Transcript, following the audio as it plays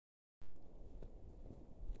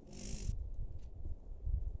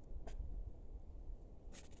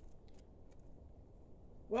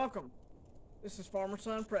Welcome. This is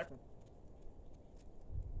Farmerssonprepping.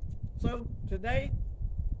 So today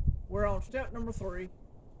we're on step number 3,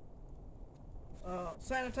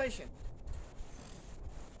 sanitation.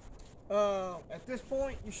 At this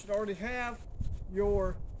point you should already have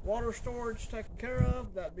your water storage taken care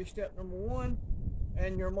of. That'd be step number 1,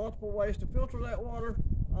 and your multiple ways to filter that water.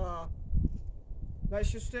 That's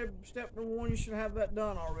just step number 1. You should have that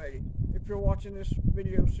done already if you're watching this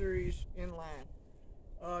video series in line.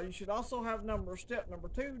 You should also have step number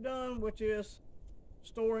 2 done, which is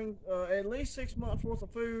storing at least 6 months worth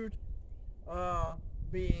of food,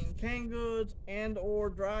 being canned goods and or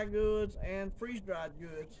dry goods and freeze-dried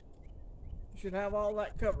goods. You should have all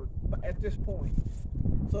that covered at this point.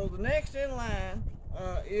 So the next in line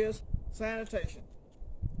is sanitation.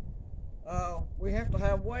 We have to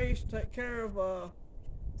have ways to take care of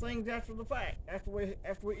things after the fact, after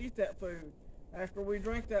we eat that food, after we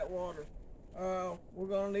drink that water. We're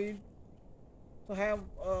going to need to have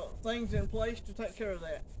things in place to take care of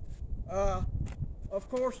that. Of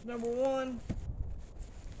course, number 1,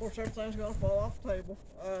 of course everything's going to fall off the table.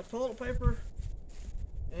 Toilet paper,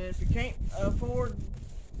 and if you can't afford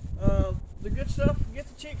the good stuff, get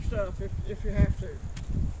the cheap stuff if you have to.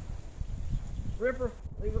 Ripper,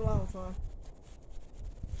 leave it alone, son.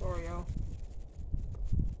 Sorry, y'all.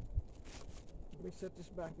 Let me set this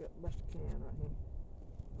back up best I can right here.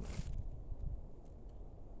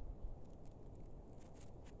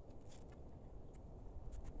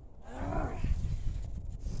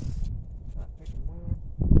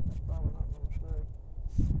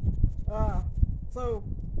 So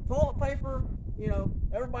toilet paper, you know,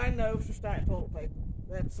 everybody knows to stack toilet paper.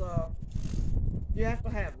 That's you have to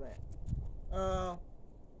have that.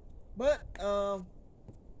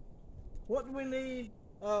 What do we need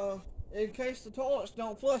in case the toilets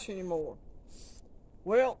don't flush anymore?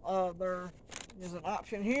 Well, there is an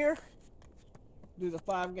option here. Do the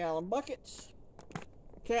 5-gallon buckets.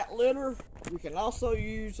 Cat litter. You can also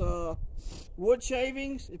use wood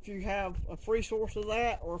shavings if you have a free source of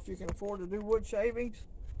that, or if you can afford to do wood shavings.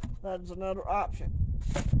 That is another option.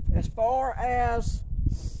 As far as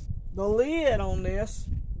the lid on this,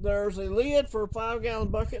 there's a lid for 5-gallon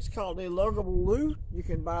buckets called a luggable loo. You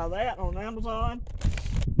can buy that on Amazon,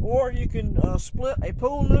 or you can split a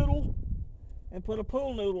pool noodle and put a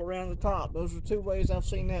pool noodle around the top. Those are 2 ways I've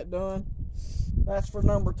seen that done. That's for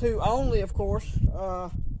number 2 only, of course.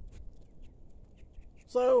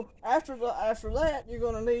 So after that, you're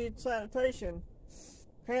going to need sanitation,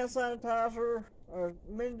 hand sanitizer,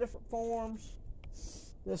 many different forms.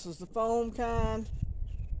 This is the foam kind.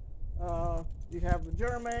 You have the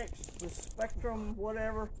Germex, the Spectrum,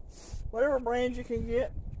 whatever brand you can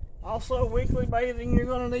get. Also, weekly bathing, you're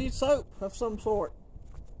going to need soap of some sort.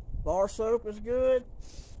 Bar soap is good.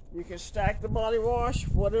 You can stack the body wash,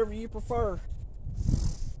 whatever you prefer.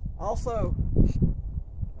 Also,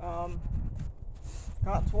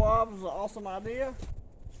 cotton swabs is an awesome idea.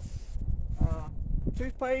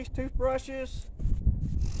 Toothpaste, toothbrushes,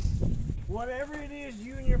 whatever it is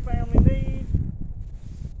you and your family need.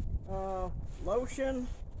 Lotion,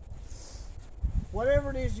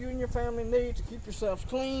 whatever it is you and your family need to keep yourselves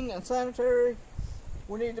clean and sanitary.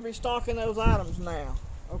 We need to be stocking those items now.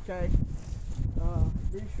 Okay.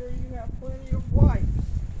 Be sure you have plenty of wipes.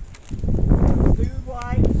 Dude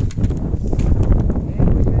wipes,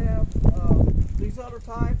 and we have these other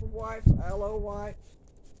type of wipes, aloe wipes.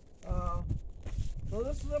 So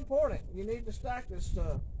this is important. You need to stack this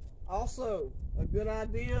stuff. Also, a good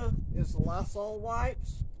idea is the Lysol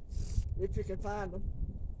wipes, if you can find them.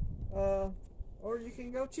 Or you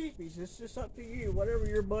can go cheapies. It's just up to you, whatever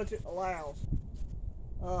your budget allows.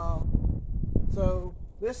 So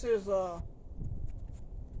this is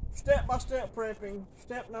step-by-step prepping.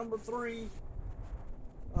 Step number 3,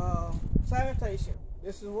 sanitation.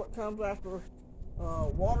 This is what comes after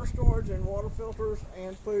water storage and water filters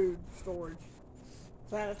and food storage.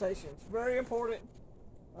 Sanitation. It's very important.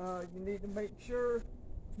 You need to make sure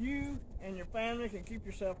you and your family can keep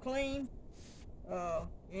yourself clean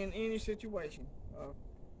in any situation. Of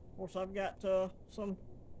course, I've got some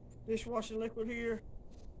dishwashing liquid here.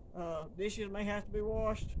 Dishes may have to be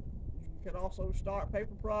washed. You could also start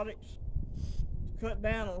paper products to cut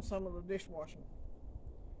down on some of the dishwashing.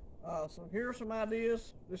 So here are some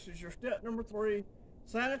ideas. This is your step number 3,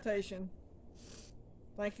 sanitation.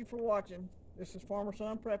 Thank you for watching. This is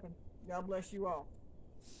Farmerssonprepping. God bless you all.